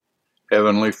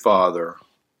Heavenly Father,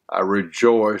 I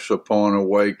rejoice upon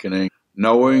awakening,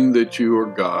 knowing that you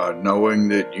are God, knowing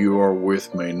that you are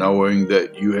with me, knowing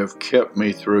that you have kept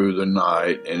me through the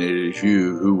night, and it is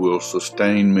you who will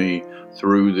sustain me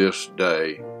through this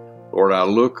day. Lord, I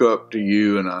look up to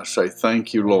you and I say,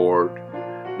 thank you, Lord.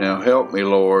 Now help me,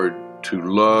 Lord, to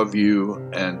love you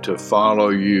and to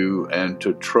follow you and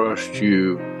to trust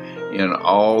you in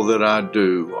all that I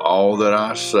do, all that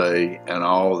I say, and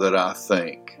all that I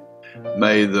think.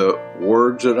 May the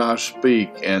words that I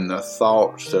speak and the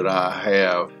thoughts that I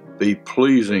have be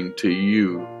pleasing to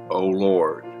you, O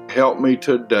Lord. Help me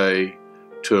today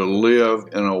to live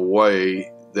in a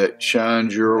way that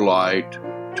shines your light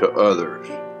to others.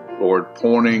 Lord,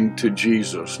 pointing to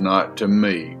Jesus, not to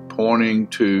me, pointing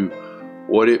to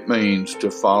what it means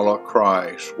to follow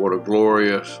Christ, what a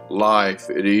glorious life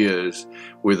it is.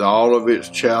 With all of its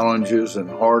challenges and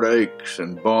heartaches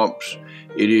and bumps,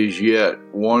 it is yet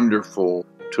wonderful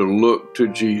to look to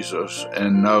Jesus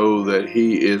and know that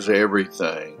He is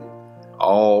everything.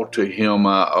 All to Him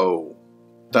I owe.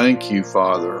 Thank you,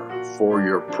 Father, for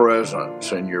your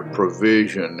presence and your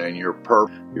provision and your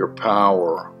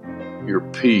power, your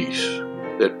peace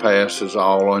that passes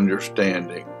all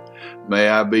understanding. May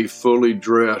I be fully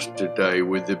dressed today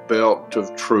with the belt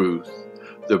of truth,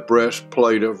 the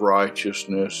breastplate of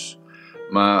righteousness,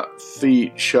 my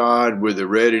feet shod with the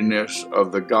readiness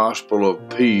of the gospel of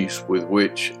peace with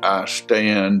which I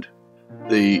stand,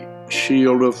 the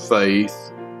shield of faith,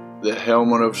 the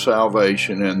helmet of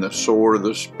salvation, and the sword of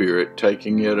the Spirit,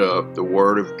 taking it up, the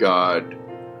Word of God,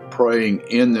 praying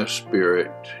in the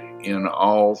Spirit in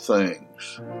all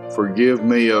things. Forgive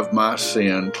me of my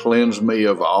sin, cleanse me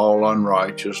of all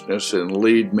unrighteousness, and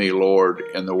lead me, Lord,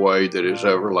 in the way that is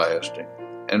everlasting.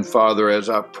 And Father, as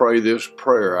I pray this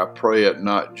prayer, I pray it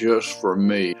not just for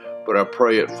me, but I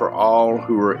pray it for all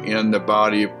who are in the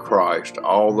body of Christ,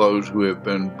 all those who have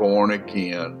been born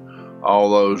again, all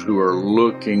those who are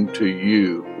looking to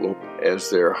you as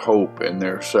their hope and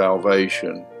their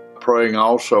salvation. Praying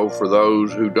also for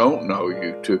those who don't know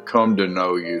you to come to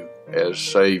know you as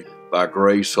Savior by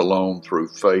grace alone, through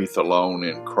faith alone,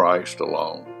 in Christ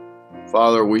alone.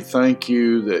 Father, we thank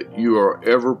you that you are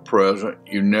ever present,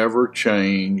 you never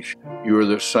change, you are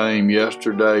the same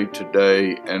yesterday,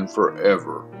 today, and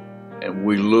forever. And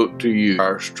we look to you,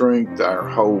 our strength, our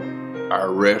hope,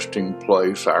 our resting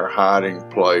place, our hiding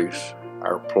place,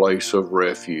 our place of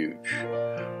refuge.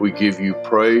 We give you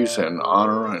praise and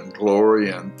honor and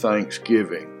glory and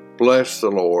thanksgiving. Bless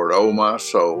the Lord, O my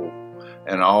soul,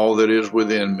 and all that is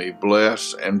within me.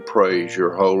 Bless and praise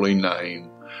your holy name.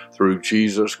 Through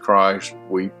Jesus Christ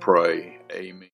we pray. Amen.